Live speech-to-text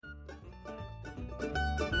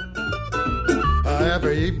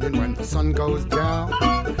Every evening when the sun goes down,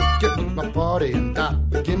 get with my party and I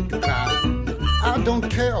begin to cry. I don't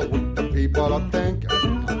care what the people are thinking.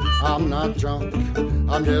 I'm not drunk,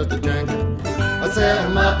 I'm just a drinking. I set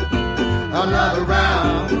 'em up, another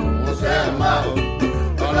round. I set 'em up,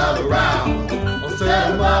 another round. I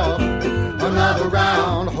set 'em up, another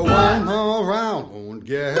round. One more round won't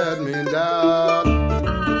get me down.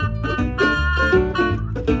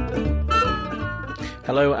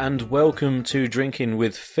 Hello and welcome to Drinking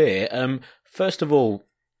with Fear. First of all,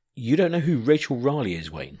 you don't know who Rachel Riley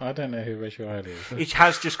is, Wayne? I don't know who Rachel Riley is. It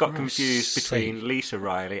has just got confused between Lisa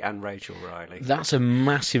Riley and Rachel Riley. That's a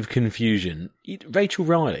massive confusion. Rachel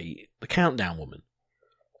Riley, the Countdown woman.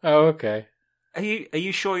 Oh, okay. Are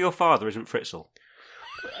you sure your father isn't Fritzl?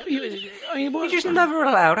 You just never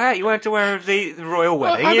allowed out. You weren't aware of the royal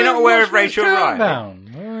wedding. You're not aware of Rachel Riley.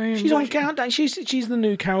 She's on Countdown. She's the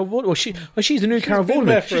new Carol Vorderman. Well, she's the new Carol been Vorderman.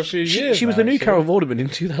 there for a few years She was now, the new so- Carol Vorderman in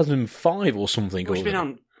 2005 or something. Well, she's been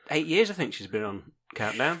on 8 years, I think she's been on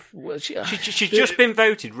Countdown. Well, She's just been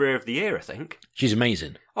voted Rear of the Year, I think. she's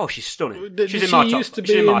amazing. Oh, she's stunning. Did She's she in my top. used to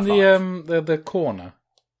she's be in my in five. the corner?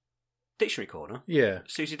 Dictionary Corner. Yeah.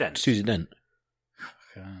 Susie Dent. Susie Dent.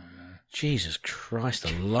 Oh, no. Jesus Christ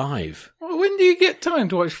alive. Well, when do you get time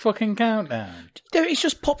to watch fucking Countdown? It's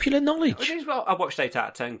just popular knowledge. Well, I watched 8 out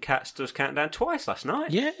of 10 Cats Does Countdown twice last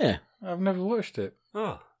night. Yeah. I've never watched it.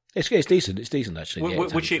 Oh. It's decent. It's decent, actually. Yeah,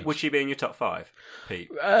 Would she be in your top 5, Pete?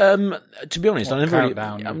 To be honest, What, I'm never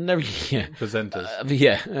Countdown? yeah.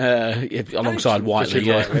 Presenters. Alongside Whiteley,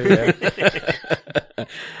 yeah. Yeah.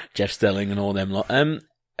 Jeff Stelling and all them lot.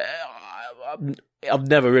 I've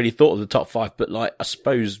never really thought of the top 5, but like, I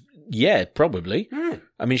suppose, yeah, probably.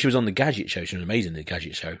 I mean, she was on the Gadget Show. She was amazing in the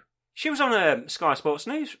Gadget Show. She was on Sky Sports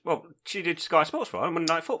News. Well, she did Sky Sports for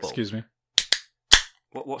Monday Night Football. Excuse me.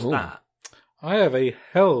 What's Ooh. that? I have a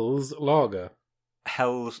Hell's Lager.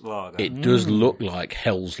 Hell's Lager. It does look like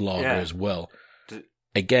Hell's Lager Yeah. as well.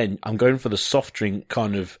 Again, I'm going for the soft drink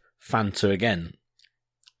kind of Fanta again.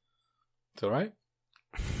 It's all right.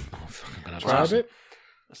 Oh, fuck, I'm gonna have to Grab say- it.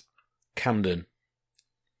 Camden.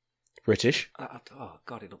 British. Oh,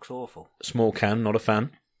 God, it looks awful. Small can, not a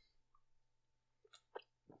fan.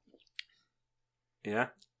 Yeah?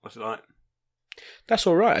 What's it like? That's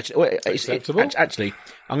all right. Actually, well, Acceptable. actually,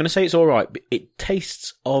 I'm going to say it's all right. But it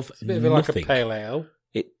tastes of It's a bit of like a nothing. pale ale.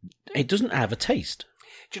 It doesn't have a taste.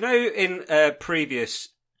 Do you know in previous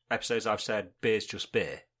episodes I've said beer's just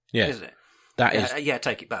beer? Yeah, Isn't it? that is Yeah,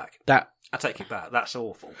 take it back. that. I take it back. That's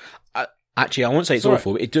awful. Actually, I won't say it's Sorry.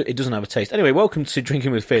 awful. It doesn't have a taste. Anyway, welcome to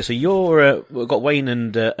Drinking with Fear. So we've got Wayne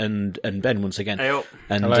and Ben once again, Hey, up.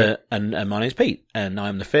 and Hello. and my name's Pete, and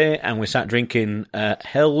I'm the Fear, and we're sat drinking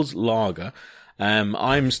Hell's Lager.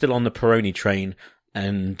 I'm still on the Peroni train,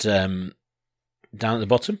 and down at the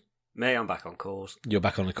bottom, Me, I'm back on course. you're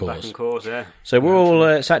back on the Back course. on course, yeah. So we're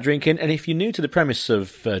all sat drinking, and if you're new to the premise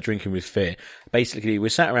of Drinking with Fear, basically we're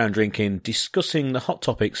sat around drinking, discussing the hot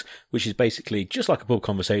topics, which is basically just like a pub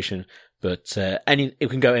conversation, but it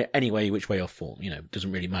can go any way, which way or form. You know, it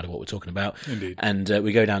doesn't really matter what we're talking about. Indeed. And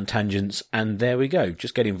we go down tangents, and there we go.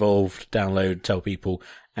 Just get involved, download, tell people,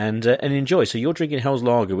 and enjoy. So you're drinking Hell's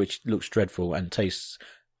Lager, which looks dreadful and tastes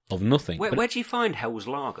of nothing. Where But do you find Hell's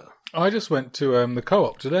Lager? I just went to the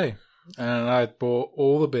Co-op today, and I bought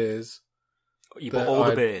all the beers. You That bought all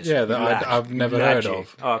the I- beers? yeah, that You lad. I've never You heard lad,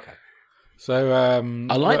 of. you. Oh, okay. So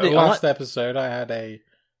I like the- last episode. I had a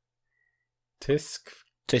Tisk.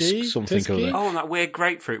 Tisk something or Tisky? other. Oh, and that weird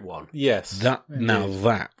grapefruit one. Yes. That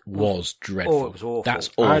was dreadful. Oh, it was awful. That's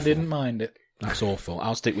awful. I didn't mind it. That's awful.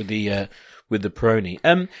 I'll stick with the Peroni.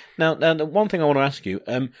 Now the one thing I want to ask you,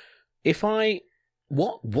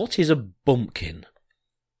 what is a bumpkin?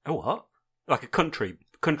 Oh, what? Like a country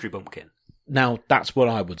bumpkin. Now that's what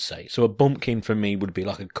I would say. So a bumpkin for me would be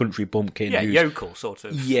like a country bumpkin. Yeah, who's, yokel sort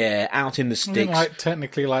of. yeah, out in the sticks. Like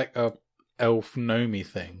technically like a elf gnomey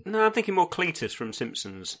thing. No, I'm thinking more Cletus from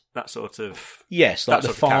Simpsons. That sort of. Yes, like that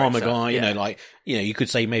the sort of farmer character, guy. yeah. You could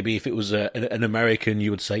say maybe if it was an American, you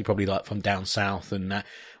would say probably like from down south and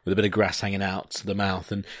with a bit of grass hanging out to the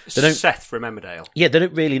mouth, and they don't. Seth from Emmerdale. Yeah, they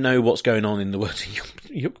don't really know what's going on in the world.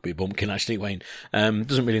 You could be a bumpkin, actually, Wayne.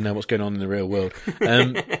 Doesn't really know what's going on in the real world. But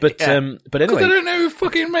Yeah. but Because I anyway, don't know who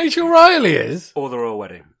fucking Rachel Riley is. Or the Royal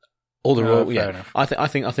Wedding. all the Oh, royal, fair yeah. enough. I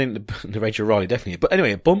think the Rachel Riley definitely. But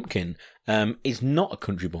anyway, a bumpkin is not a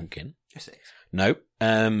country bumpkin. Yes, it is. No,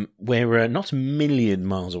 we're not a million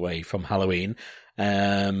miles away from Halloween,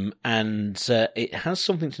 and it has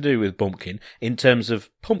something to do with bumpkin in terms of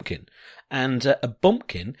pumpkin. And a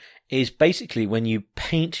bumpkin is basically when you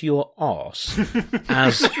paint your arse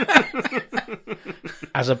as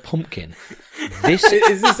a pumpkin. This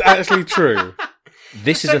Is this actually true?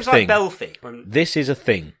 This is a Sounds like thing. Belfie. This is a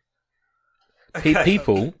thing. Okay.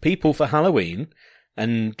 People for Halloween,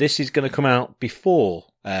 and this is going to come out before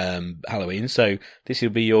Halloween. So this will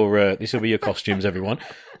be your costumes, everyone.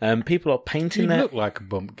 People are painting You their. look like a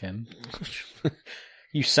bumpkin.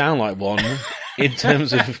 You sound like one in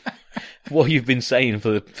terms of what you've been saying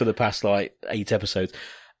for the past like 8 episodes.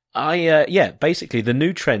 Basically the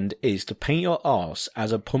new trend is to paint your arse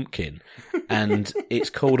as a pumpkin, and it's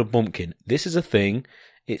called a bumpkin. This is a thing.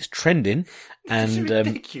 It's trending, and This is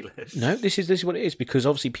ridiculous. no, this is what it is, because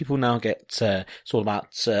obviously people now get it's all about.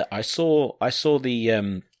 I saw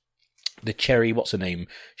the Cherry, what's her name?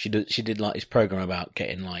 She did like this program about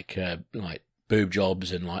getting like boob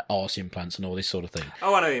jobs and like arse implants and all this sort of thing.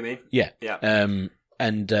 Oh, I know what you mean. Yeah. Yeah.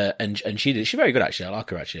 And she's very good actually. I like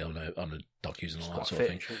her actually on the docus and all that sort of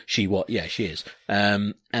thing. She is.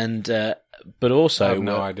 But also, I have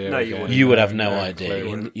no idea. No, you wouldn't. you would have no clue.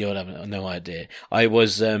 idea. You would have no idea. I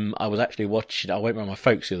was actually watching. I went around my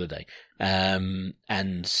folks the other day,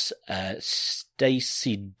 and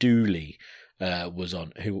Stacey Dooley was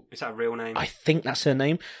on. Who Is that a real name? I think that's her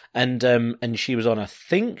name, and she was on. I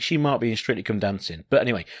think she might be in Strictly Come Dancing. But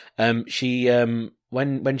anyway, she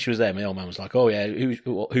when she was there, my old man was like, "Oh yeah,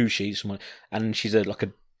 who's she?" Someone, and she's like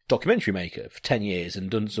a documentary maker for 10 years and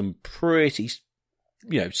done some pretty,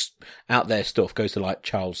 out there stuff. Goes to like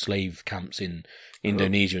child slave camps in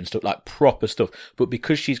Indonesia and stuff, like proper stuff. But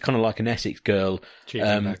because she's kind of like an Essex girl,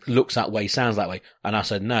 looks that way, sounds that way, and I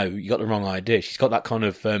said, no, you got the wrong idea. She's got that kind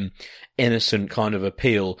of innocent kind of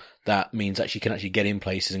appeal that means that she can actually get in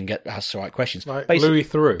places and ask the right questions. Like Louis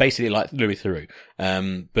Theroux. Basically like Louis Theroux.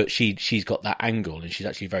 But she's got that angle, and she's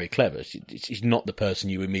actually very clever. She's not the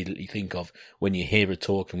person you immediately think of when you hear her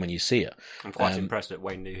talk and when you see her. I'm quite impressed that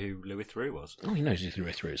Wayne knew who Louis Theroux was. Oh, he knows who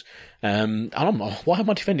Louis Theroux is. Why am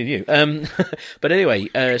I defending you? But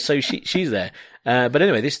anyway, so she's there. But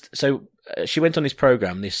anyway, she went on this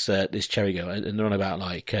program, this Cherry girl, and they're on about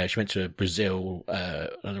like she went to Brazil,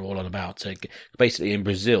 and they're all on about basically in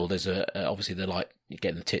Brazil. There's obviously they're like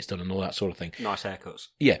getting the tits done and all that sort of thing. Nice haircuts.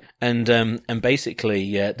 Yeah, and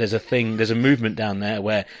basically there's a movement down there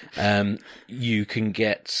where you can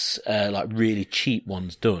get like really cheap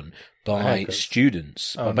ones done by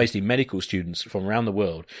students, basically medical students from around the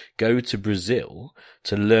world, go to Brazil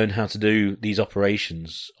to learn how to do these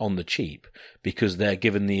operations on the cheap, because they're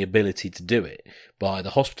given the ability to do it by the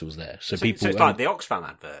hospitals there. So it's like the Oxfam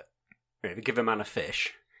advert. If you give a man a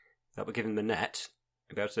fish, that would give him the net,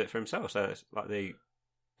 he'll be able to do it for himself. So it's like the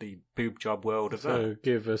boob job world of that. So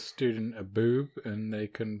give a student a boob and they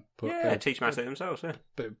can put teach them how to do it themselves, yeah.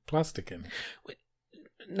 bit of plastic in.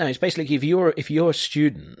 No, it's basically if you're a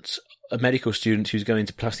student, a medical student who's going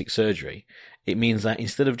to plastic surgery, it means that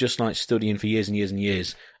instead of just like studying for years and years and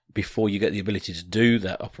years before you get the ability to do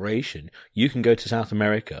that operation, you can go to South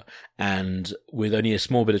America and with only a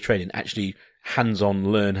small bit of training, actually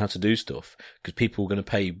hands-on learn how to do stuff, because people are going to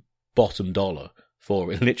pay bottom dollar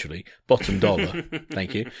for it, literally bottom dollar.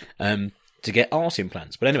 Thank you. To get arse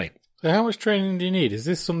implants. But anyway. So how much training do you need? Is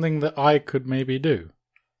this something that I could maybe do?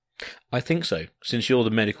 I think so, since you're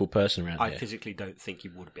the medical person around I here. physically don't think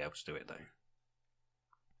you would be able to do it though.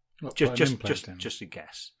 What, Just a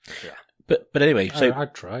guess. Yeah. But anyway, so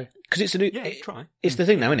I'd try. because it's a new, try. It's the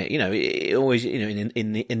thing now, isn't it? It always, in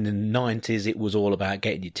the 90s, it was all about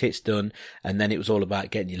getting your tits done, and then it was all about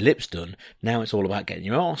getting your lips done. Now it's all about getting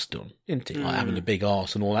your arse done, isn't it? Like having a big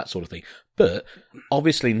arse and all that sort of thing. But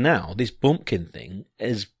obviously now this bumpkin thing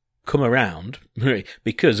has come around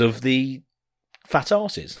because of the fat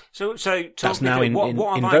arses. So that's now in vogue.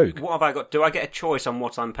 What have I got? Do I get a choice on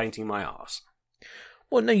what I'm painting my arse?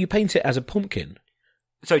 Well, no, you paint it as a pumpkin.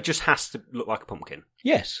 So it just has to look like a pumpkin.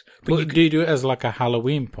 Yes, But do you do it as like a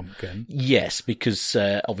Halloween pumpkin? Yes, because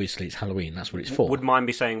obviously it's Halloween. That's what it's for. Would mine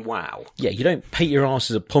be saying wow? Yeah, you don't paint your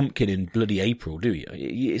arse as a pumpkin in bloody April, do you?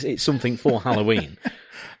 It's something for Halloween.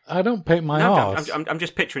 I don't paint my arse. I'm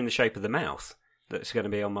just picturing the shape of the mouth that's going to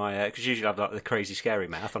be on my... Because usually I have like the crazy scary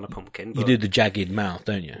mouth on a pumpkin. But... You do the jagged mouth,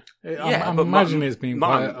 don't you? I'm imagining it's being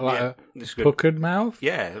quite like a puckered mouth.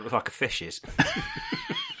 Yeah, it looks like a fish's.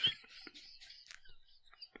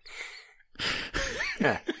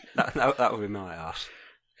 Yeah, that would be my arse.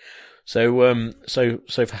 So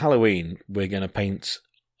for Halloween, we're going to paint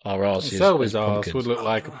our arses. So his arse would look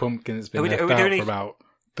like a pumpkin that's been left out for about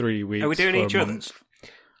 3 weeks. Are we doing each other's?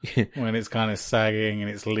 When it's kind of sagging and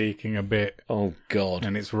it's leaking a bit. Oh, God.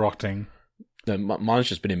 And it's rotting. No, mine's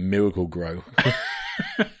just been in Miracle Grow.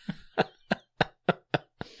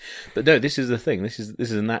 But no, this is the thing. This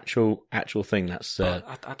is an actual thing. That's. I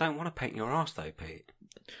don't want to paint your arse though, Pete.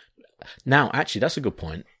 Now, actually, that's a good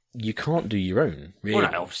point. you can't do your own, really.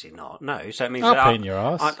 Well, no, obviously not. No, so it means I'll that paint your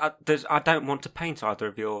arse. I don't want to paint either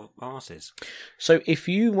of your arses. So if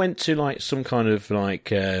you went to like some kind of like,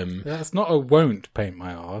 That's not a won't paint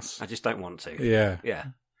my arse. I just don't want to. Yeah. Yeah.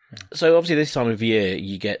 so obviously this time of year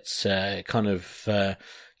you get you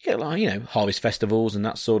get like, harvest festivals and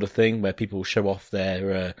that sort of thing where people show off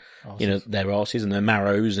their, their arses and their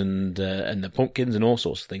marrows and the pumpkins and all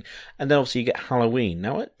sorts of things. And then obviously you get Halloween.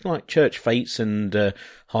 Now at like church fetes and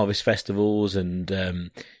harvest festivals and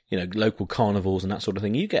local carnivals and that sort of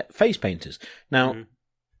thing, you get face painters. Now,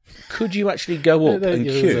 could you actually go up and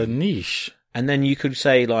There's queue? a niche. And then you could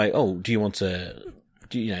say like, oh, do you want the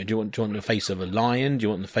face of a lion? Do you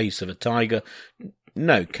want the face of a tiger?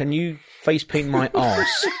 No. Can you face paint my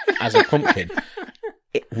arse as a pumpkin?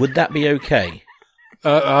 Would that be okay?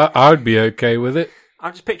 I would be okay with it.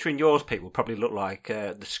 I'm just picturing yours. People probably look like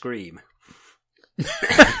the Scream.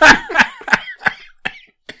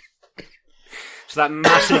 So that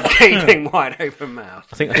massive gaping wide open mouth.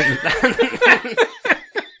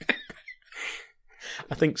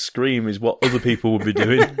 I think Scream is what other people would be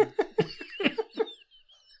doing.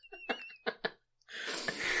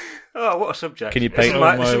 Oh, what a subject! Can you paint?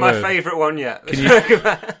 This is my favourite one yet.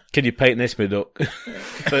 Can you paint this, my duck?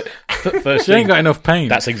 First She ain't got enough paint.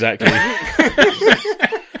 That's exactly.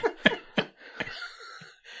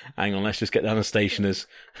 Hang on, let's just get down to stationers.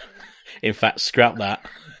 In fact, scrap that.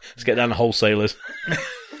 Let's get down to wholesalers.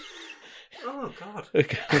 Oh God!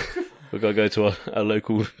 We've got to go to a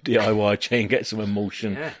local DIY chain, get some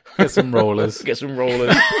emulsion, Get some rollers. get some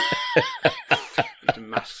rollers. To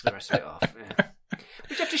mask the rest of it off. Yeah.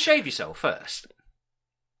 Would you have to shave yourself first?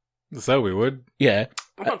 So we would. Yeah.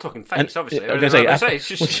 I'm not talking face, obviously. I was going to say, it's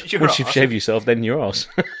just your once you've arse. shaved yourself, then your arse.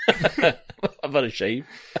 I've had a shave.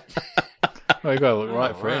 Well, you got to look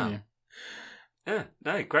right for it, wow. haven't you? Yeah,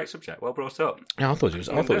 no, great subject. Well brought up. Yeah, I thought it was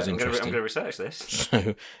I'm going interesting. to research this.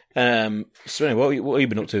 So anyway, what have you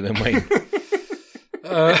been up to then, Wayne?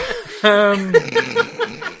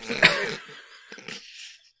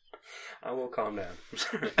 I will calm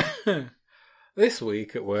down. This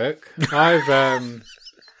week at work, I've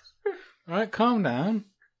right, calm down.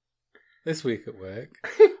 This week at work,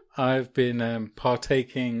 I've been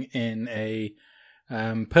partaking in a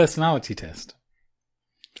personality test.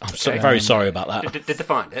 I'm very sorry about that. Did they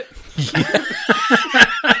find it?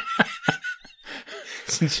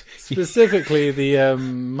 Specifically,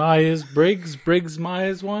 the Briggs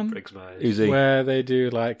Myers one, Briggs Myers. Who's he? where they do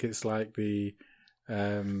it's like the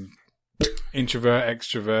introvert,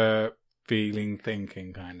 extrovert, feeling,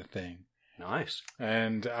 thinking kind of thing. Nice.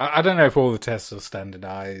 And I don't know if all the tests are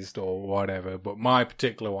standardized or whatever, but my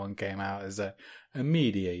particular one came out as a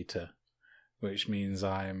mediator, which means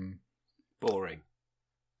I'm Boring.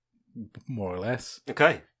 more or less.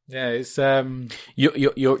 Okay. Yeah, it's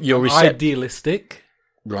You're idealistic.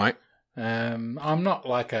 right? I'm not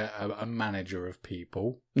like a manager of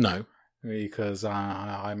people No. because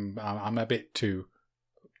I'm a bit too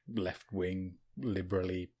left wing,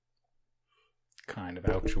 liberally kind of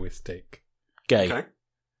altruistic. Gay. Okay.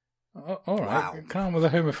 All right, Wow. calm with the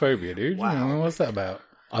homophobia, dude. Wow. You know, what's that about?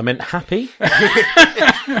 I meant happy.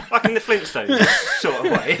 Like in the Flintstones sort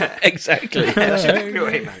of way. Yeah. Exactly. Yeah, that's exactly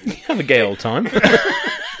what he meant. Have a gay old time.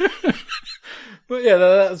 But yeah,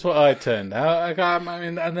 that's what I turned out. I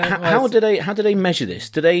mean, and then How do they measure this?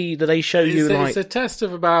 Do they show you it's a test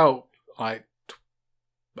of about I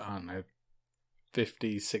don't know,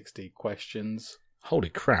 50, 60 questions. Holy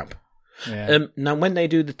crap! Yeah. Now, when they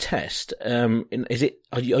do the test, is it?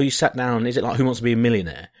 Are you sat down? Is it like Who Wants to Be a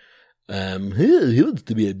Millionaire? Who wants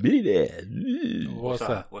to be a millionaire? What's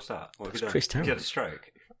that? What's that? What have That's you done? Chris Tarrant. You had a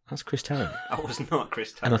stroke. That's Chris Tarrant, I was not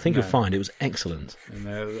Chris and I Tarrant. think you'll find it was excellent.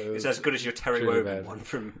 It's as good as your Terry Truly Wogan bad. one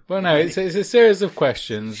from. Well, no, it's a series of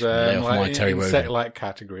questions, Lay off my like Terry in set Wogan. like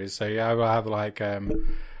categories. So you have like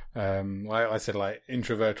I said, like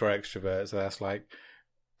introvert or extrovert. So that's like,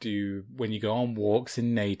 when you go on walks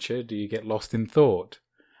in nature, do you get lost in thought?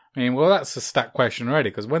 I mean, well, that's a stat question already.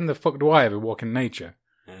 Because when the fuck do I ever walk in nature?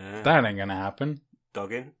 That ain't gonna happen.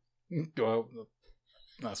 Dogging. Well,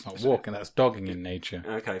 that's not walking. That's dogging in nature.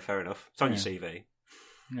 Okay, fair enough. It's on your CV.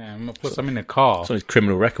 Yeah. Plus, I'm in a car. It's on his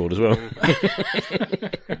criminal record as well.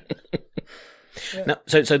 Now,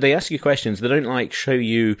 so they ask you questions. They don't like show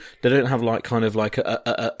you. They don't have like kind of like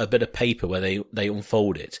a bit of paper where they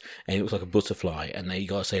unfold it and it looks like a butterfly, and you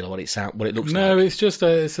got to say like what it looks No, like. it's just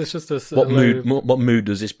a. What mood? What mood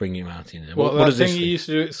does this bring you out in? What does thing this you used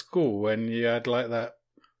to do at school when you had like that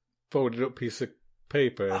folded up piece of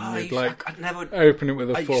paper and you'd like I'd never. open it with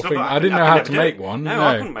a I full used to finger. love- I didn't know could how never to do make it. one. No,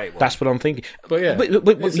 I couldn't make one. That's what I'm thinking. But yeah, but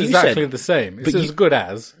it's you exactly said, the same. It's but as good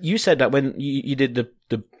as. you said that when you did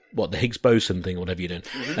the the Higgs boson thing, or whatever you're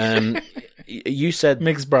doing. You said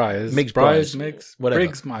Miggs Bryars. Miggs, whatever.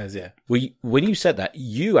 Briggs Myers, yeah. When you said that,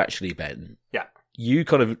 you actually, Ben, Yeah. you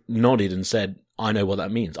kind of nodded and said, "I know what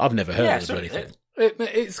that means. I've never heard of it or anything."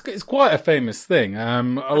 It's quite a famous thing.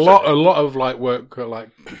 A lot of like work like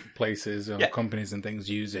places and companies and things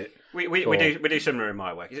use it. We do similar in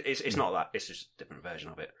my work. It's not that. It's just a different version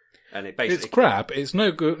of it. And it basically, it's crap. It's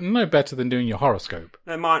no good, no better than doing your horoscope.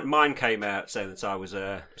 No, mine came out saying that I was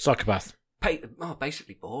Psychopath.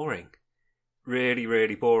 Basically boring. Really,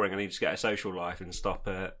 really boring. I need to get a social life and stop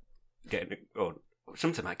getting, or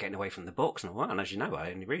something like getting away from the books and all that. And as you know,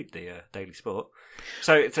 I only read the Daily Sport.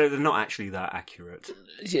 So they're not actually that accurate.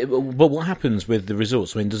 Yeah, but what happens with the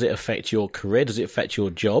results? I mean, does it affect your career? Does it affect your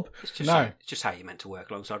job? It's just how you're meant to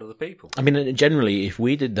work alongside other people. I mean, generally, if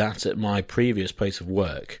we did that at my previous place of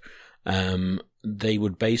work, they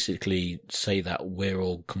would basically say that we're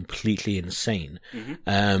all completely insane,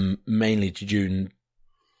 mainly due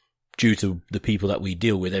to the people that we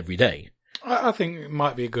deal with every day. I think it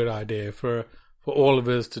might be a good idea for all of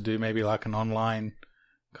us to do maybe like an online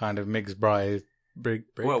kind of Miggs Bryars.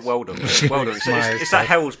 Well done. Well done. It's that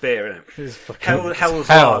Hell's beer, isn't it? Hell's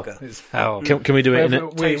hell. lager. It's hell. Can we do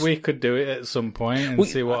it? We could do it at some point and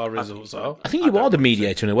see what our results are. I think you are the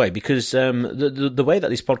mediator in a way, because the way that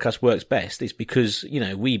this podcast works best is because,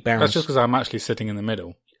 we bounce. That's just because I'm actually sitting in the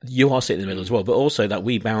middle. You are sitting in the middle as well, but also that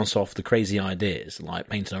we bounce off the crazy ideas like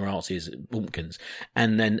painting our arses, bumpkins,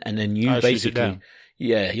 and then you basically,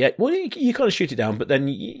 yeah. Well, you kind of shoot it down, but then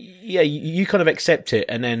you kind of accept it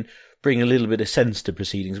and then bring a little bit of sense to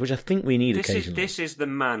proceedings, which I think we need occasionally. This is the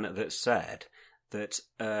man that said that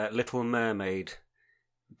Little Mermaid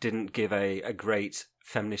didn't give a great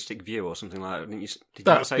feministic view or something like that. Did you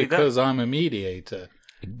not say that? That's because I'm a mediator.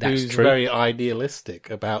 That's who's true. Very idealistic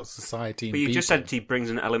about society and But you people. just said he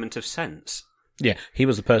brings an element of sense. Yeah, he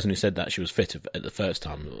was the person who said that she was fit at the first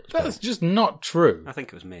time. That's just not true. I think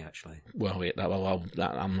it was me, actually. Well,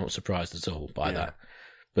 I'm not surprised at all by that.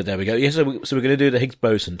 But there we go. Yeah, so we're going to do the Higgs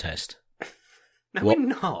boson test. No, we're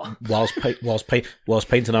not. Whilst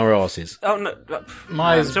painting our arses. Oh, no.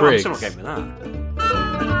 Myers-Briggs. Someone gave me that.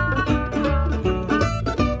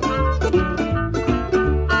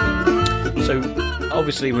 So,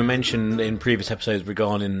 obviously, we mentioned in previous episodes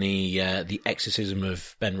regarding the exorcism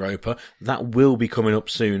of Ben Roper. That will be coming up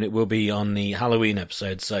soon. It will be on the Halloween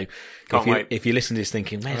episode. So, if you listen to this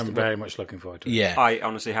thinking, I'm very much looking forward to it. Yeah, I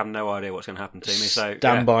honestly have no idea what's going to happen to me. So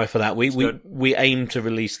stand by for that. We aim to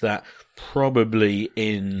release that probably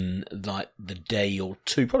in like the day or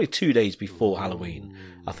two, probably 2 days before Halloween.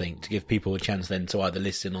 I think, to give people a chance then to either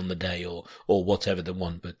listen on the day or whatever they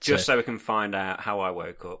want. But just so we can find out how I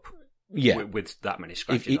woke up. Yeah, with that many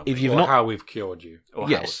scratches. If you've or not, how we've cured you. Or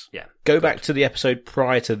yes, go back to the episode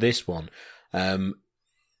prior to this one, and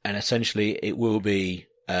essentially it will be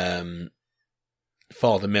Father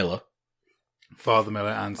Miller. Father Miller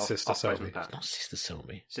and Sister Selby. It's not Sister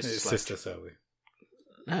Selby. It's Sister Selby.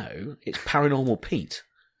 No, it's Paranormal Pete.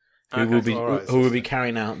 Who will be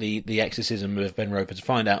carrying out the exorcism of Ben Roper to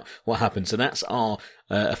find out what happened. So that's our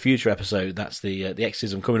a future episode. That's the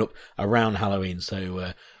exorcism coming up around Halloween.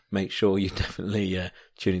 So make sure you definitely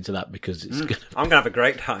tune into that, because it's I'm gonna have a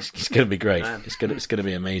great time. It's gonna be great. It's gonna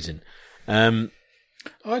be amazing. I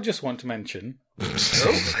just want to mention.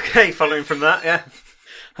 Okay, following from that, yeah.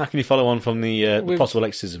 How can you follow on from the possible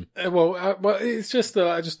exorcism? Well, it's just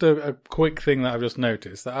a quick thing that I've just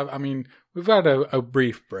noticed. I mean, we've had a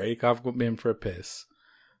brief break. I've been for a piss,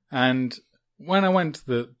 and when I went to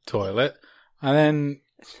the toilet, and then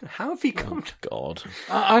how have you come to God?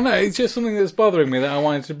 I know, it's just something that's bothering me that I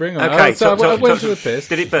wanted to bring on. Okay, so I went to the piss.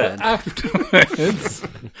 Did it burn? Afterwards,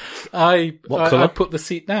 I put the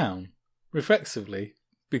seat down reflexively.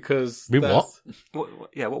 Because what?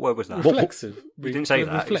 What word was that? Reflexive. You didn't say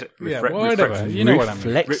that. Whatever. You know what I mean.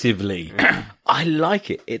 Reflexively. I like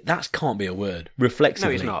it. That can't be a word.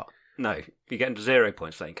 Reflexively. No, it's not. No, you're getting to 0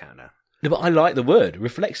 points for that countdown. No, but I like the word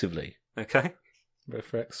reflexively. Okay.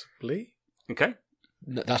 Reflexively. Okay.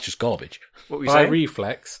 No, that's just garbage. What were you saying? By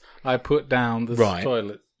reflex, I put down the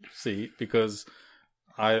toilet seat because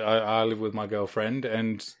I live with my girlfriend,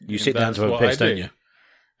 and you sit down to have a piss, don't you?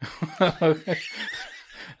 Okay.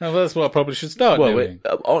 Now, that's what I probably should start doing.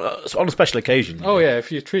 On a special occasion. Oh, yeah,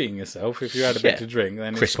 if you're treating yourself, if you had a bit to drink,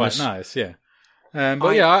 then Christmas. It's quite nice, yeah.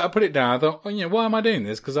 But I put it down. I thought, why am I doing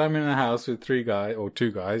this? Because I'm in a house with 2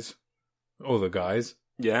 guys, other guys.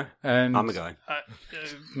 Yeah, and I'm a guy.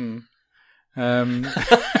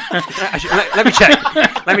 Actually, let me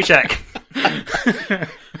check. Let me check.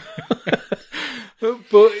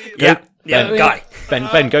 but yeah, guy.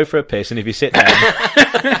 Ben, go for a piss, and if you sit down...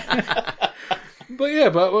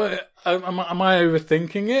 am I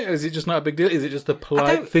overthinking it? Is it just not a big deal? Is it just a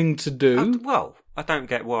polite thing to do? I don't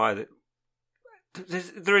get why that.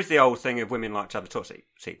 There is the old thing of women like to have the toilet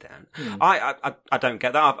seat down. I don't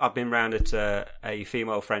get that. I've been round at a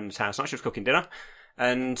female friend's house. She was cooking dinner,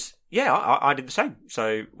 and I did the same.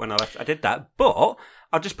 So when I left, I did that. But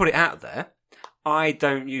I'll just put it out there: I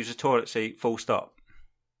don't use a toilet seat. Full stop.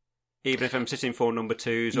 Even if I'm sitting for number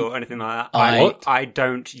twos or anything like that, I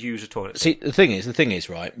don't use a toilet seat. See, the thing is,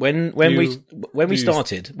 right? When we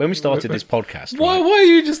started this podcast, Why are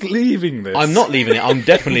you just leaving this? I'm not leaving it. I'm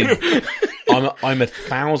definitely. I'm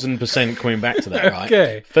 1,000% coming back to that, right?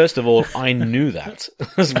 Okay. First of all, I knew that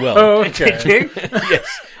as well. Oh, okay. Did you?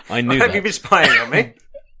 Yes, I knew Have that. you been spying on me?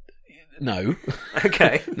 No.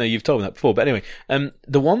 Okay. No, you've told me that before. But anyway,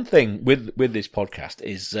 the one thing with this podcast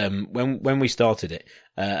is when we started it,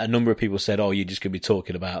 a number of people said, "Oh, you're just going to be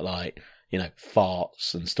talking about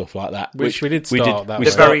farts and stuff like that." Which we did start that way.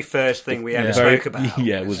 The very first thing we ever spoke about.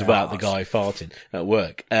 Yeah, was about the guy farting at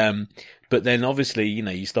work. But then obviously,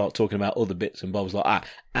 you start talking about other bits and bobs like that,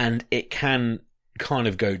 and it can kind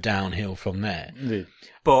of go downhill from there. Indeed.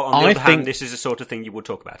 But on the other hand, this is the sort of thing you would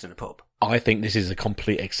talk about in a pub. I think this is a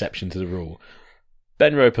complete exception to the rule.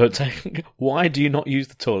 Ben Roper, why do you not use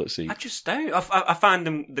the toilet seat? I just don't. I find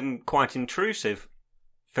them quite intrusive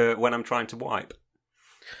for when I'm trying to wipe.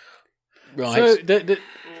 Right. So,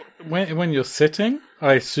 when you're sitting,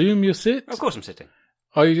 I assume you sit. Of course, I'm sitting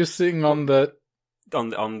Are you just sitting on the on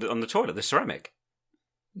the toilet, the ceramic,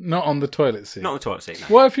 not on the toilet seat? not on the toilet seat. No.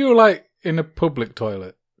 What if you were in a public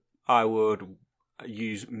toilet? I would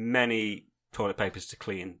use many toilet papers to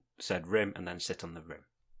clean said rim and then sit on the rim.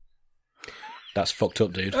 That's fucked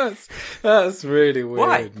up, dude. That's really weird,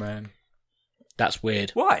 Why? man. That's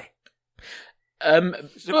weird. Why? Well,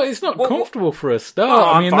 it's not comfortable for a start.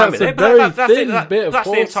 Oh, I mean, I'm fine that's with a it, but very that's thin bit of That's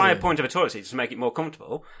the entire porcelain. point of a toilet seat, to make it more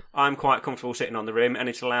comfortable. I'm quite comfortable sitting on the rim, and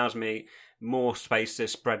it allows me more space to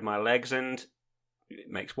spread my legs, and it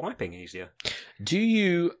makes wiping easier. Do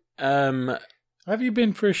you... Have you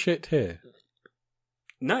been for a shit here?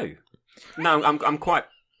 No, I'm quite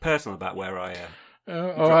personal about where I.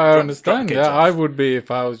 I understand. drop kids I off. would be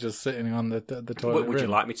if I was just sitting on the toilet. Would you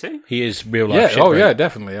rim. like me to? He is real life Yeah. shit, Oh, right? yeah.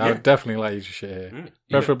 Definitely. I Yeah. would definitely like you to shit here, Mm.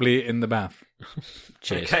 preferably in the bath.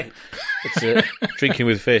 Cheers. Okay. It's Drinking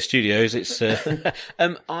with Fair Studios. It's so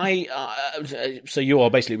you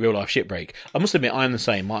are basically real life shitbreak. I must admit, I'm the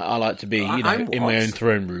same. I like to be, I'm in my what? own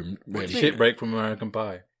throne room. Really, Shit break from American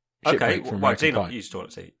Pie. Okay. Shitbreak from Why do you American not Pie. use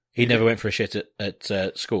toilet seat? He never went for a shit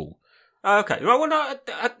at school. Okay. Well, no.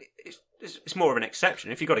 It's more of an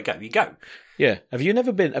exception. If you got to go, you go. Yeah. Have you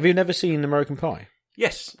never seen American Pie?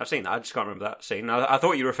 Yes, I've seen that. I just can't remember that scene. I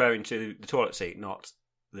thought you were referring to the toilet seat, not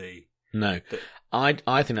the. No. I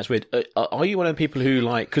think that's weird. Are you one of the people who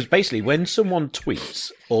because basically when someone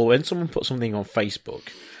tweets or when someone puts something on Facebook,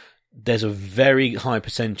 there's a very high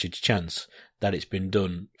percentage chance that it's been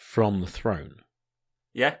done from the throne.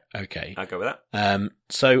 Yeah, Okay. I'll go with that.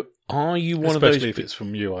 So are you one Especially of those? if it's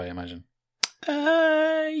from you, I imagine.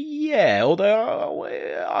 Yeah. Although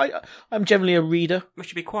I'm generally a reader.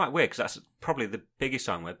 Which would be quite weird because that's probably the biggest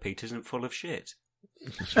time where Pete isn't full of shit.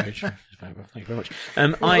 That's very true. Thank you very much.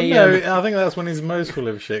 I think that's when he's most full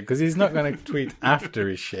of shit because he's not going to tweet after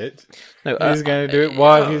his shit. No, He's going to do it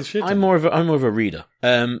while he's shitting. I'm more of a reader.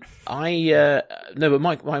 No, but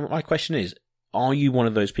my question is, are you one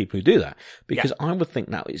of those people who do that? Because I would think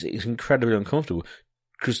that is incredibly uncomfortable.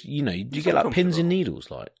 Because you get like pins and needles,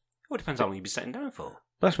 like. Well, it depends how long you'd be sitting down for.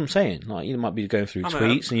 That's what I'm saying. Like you might be going through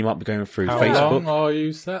tweets and you might be going through How Facebook. long are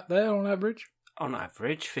you sat there on average? On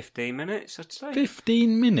average, 15 minutes, I'd say.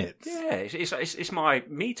 15 minutes? Yeah, it's my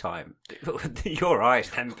me time. Your eyes,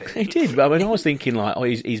 Tempe. He did, but I mean, I was thinking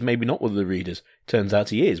he's maybe not one of the readers. Turns out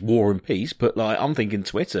he is. War and Peace, but I'm thinking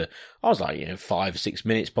Twitter. I was 5 6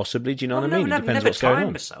 minutes possibly. Do you know what I mean? It depends never what's going time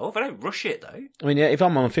on. myself. I don't rush it though. I mean, if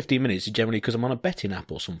I'm on 15 minutes, it's generally because I'm on a betting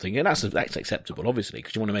app or something, and that's acceptable, obviously,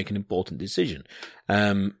 because you want to make an important decision,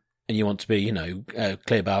 and you want to be,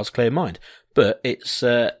 clear bowels, clear mind. But it's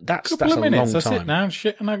that's a long minutes. time. I sit down,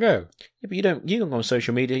 shit, and I go. Yeah, but you don't go on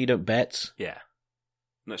social media. You don't bet. Yeah,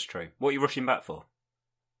 that's true. What are you rushing back for?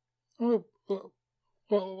 Well,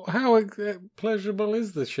 how pleasurable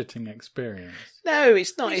is the shitting experience? No,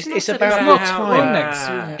 it's not. It's not about about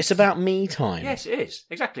time. It's about me time. Yes, it is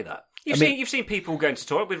exactly that. You've seen people going to the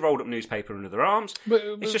toilet with rolled up newspaper under their arms. But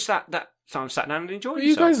It's just that time sat down and enjoyed you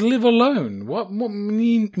yourself. guys live alone. What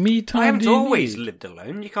me time I haven't do you always need? lived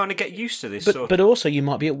alone. You kind of get used to this sort of... But also you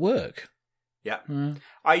might be at work. Yeah. Hmm.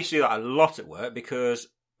 I used to do that a lot at work because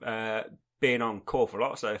being on call for a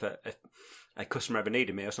lot, so if a customer ever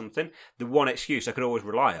needed me or something, the one excuse I could always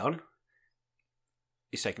rely on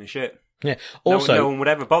he's taking a shit. Yeah. No, Also, no one would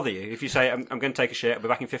ever bother you if you say, I'm going to take a shit, I'll be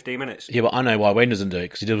back in 15 minutes. yeah, but I know why Wayne doesn't do it,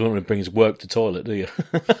 because he doesn't want to bring his work to toilet, do you?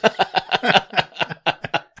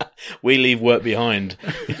 We leave work behind.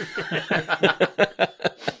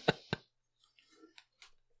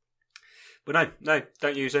 But no,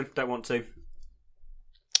 don't use them. Don't want to.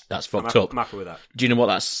 That's fucked up. I'm happy with that. Do you know what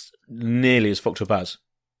that's nearly as fucked up as?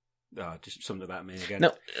 Oh, just something about me again.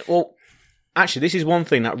 No, well, actually, this is one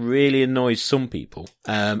thing that really annoys some people.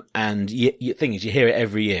 And the thing is, you hear it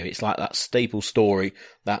every year. It's like that staple story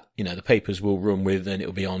that, you know, the papers will run with, and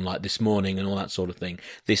it'll be on like This Morning and all that sort of thing.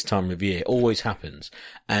 This time of year, it always happens.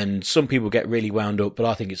 And some people get really wound up, but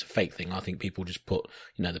I think it's a fake thing. I think people just put,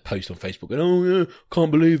 you know, the post on Facebook and, oh yeah,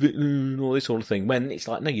 can't believe it, and all this sort of thing. When it's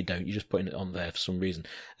like, no, you don't. You're just putting it on there for some reason.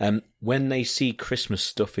 When they see Christmas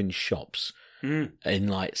stuff in shops, in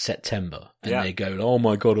like September, and they go, oh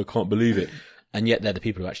my God, I can't believe it. And yet they're the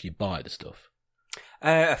people who actually buy the stuff.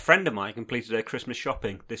 A friend of mine completed her Christmas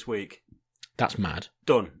shopping this week. That's mad.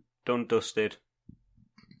 Done, dusted.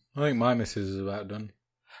 I think my missus is about done.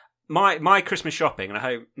 My Christmas shopping, and I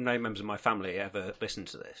hope no members of my family ever listen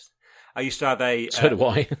to this. I used to have a... So do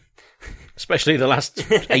I. Especially the last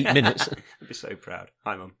 8 minutes. I'd be so proud.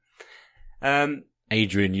 Hi, Mum.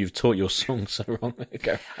 Adrian, you've taught your song so wrong.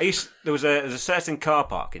 Go. There was a certain car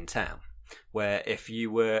park in town where if you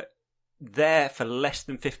were there for less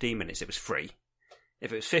than 15 minutes, it was free.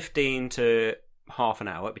 If it was 15 to half an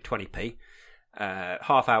hour, it'd be 20p.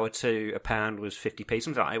 Half hour to £1 was 50p.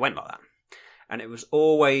 Something like that. It went like that. And it was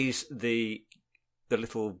always the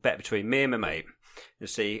little bet between me and my mate to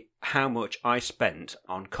see how much I spent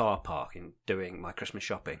on car parking doing my Christmas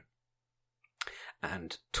shopping.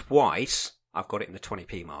 And twice I've got it in the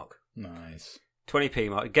 20p mark. Nice. 20p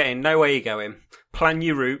mark. Get in, know where you're going. Plan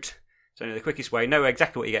your route. It's only the quickest way. Know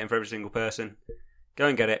exactly what you're getting for every single person. Go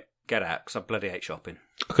and get it. Get out, because I bloody hate shopping.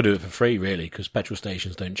 I could do it for free, really, because petrol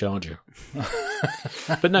stations don't charge you.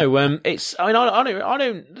 But no, it's. I mean, I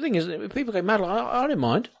don't. The thing is, people get mad. Like, I don't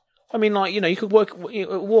mind. I mean, like, you know, you could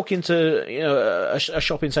walk into, you know, a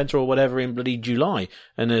shopping centre or whatever in bloody July,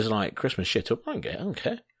 and there's like Christmas shit up. I don't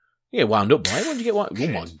care. You get wound up by it. When do you get wound? Oh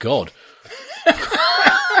my God.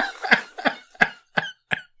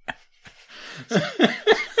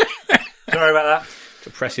 Sorry about that.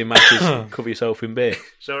 Depressing matches. Cover yourself in beer.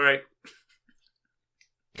 Sorry.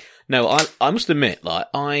 No, I must admit, like,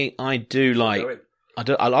 I do like,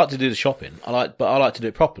 I like to do the shopping. But I like to do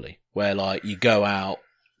it properly, where like you go out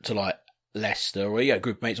to like Leicester or you go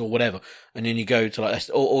group of mates or whatever, and then you go to like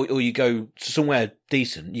Leicester, or you go to somewhere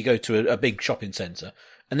decent. You go to a big shopping centre,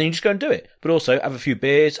 and then you just go and do it. But also have a few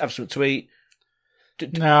beers, have something to eat.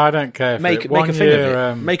 No, I don't care. Make a thing of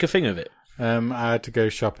it. Make a thing of it. I had to go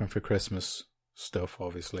shopping for Christmas stuff,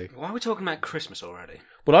 obviously. Why are we talking about Christmas already?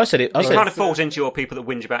 Well, I said it. It kind of falls into your people that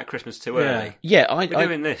whinge about Christmas too early. Yeah, We're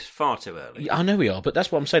doing this far too early. I know we are, but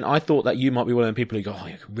that's what I'm saying. I thought that you might be one of the people who go, oh,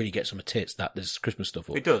 you can really get some of tits that there's Christmas stuff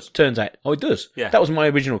up. It does. Turns out, it does. Yeah. That was my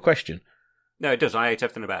original question. No, it does. I hate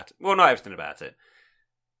everything about it. Well, not everything about it.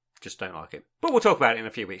 Just don't like it. But we'll talk about it in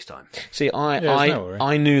a few weeks' time. See,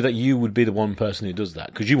 I knew that you would be the one person who does that,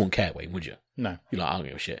 because you won't care, Wayne, would you? No. You're like, I don't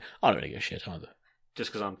give a shit. I don't really give a shit either.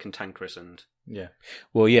 Just because I'm cantankerous and... Yeah.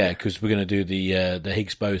 Well, yeah, because we're going to do the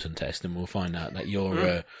Higgs boson test, and we'll find out that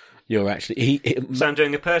you're actually... So I'm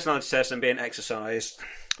doing a personality test and being exercised.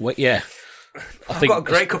 Well, yeah. I've got a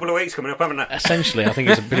great couple of weeks coming up, haven't I? Essentially, I think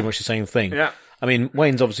it's pretty much the same thing. Yeah. I mean,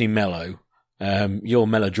 Wayne's obviously mellow. You're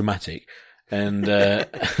melodramatic. And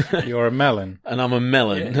you're a melon. And I'm a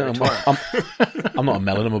melon. Yeah, I'm not a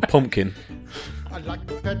melon, I'm a pumpkin. I'd like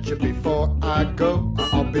to pet you before I go.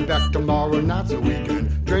 I'll be back tomorrow night so we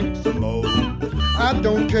can drink some more. I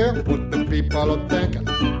don't care what the people are thinking.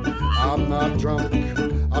 I'm not drunk,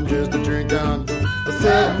 I'm just a drinking. I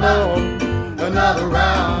said more, another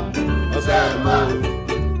round. I said more,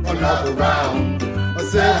 another round. I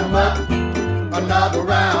said more, another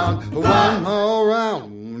round. One more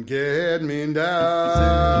round, get me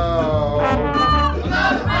down.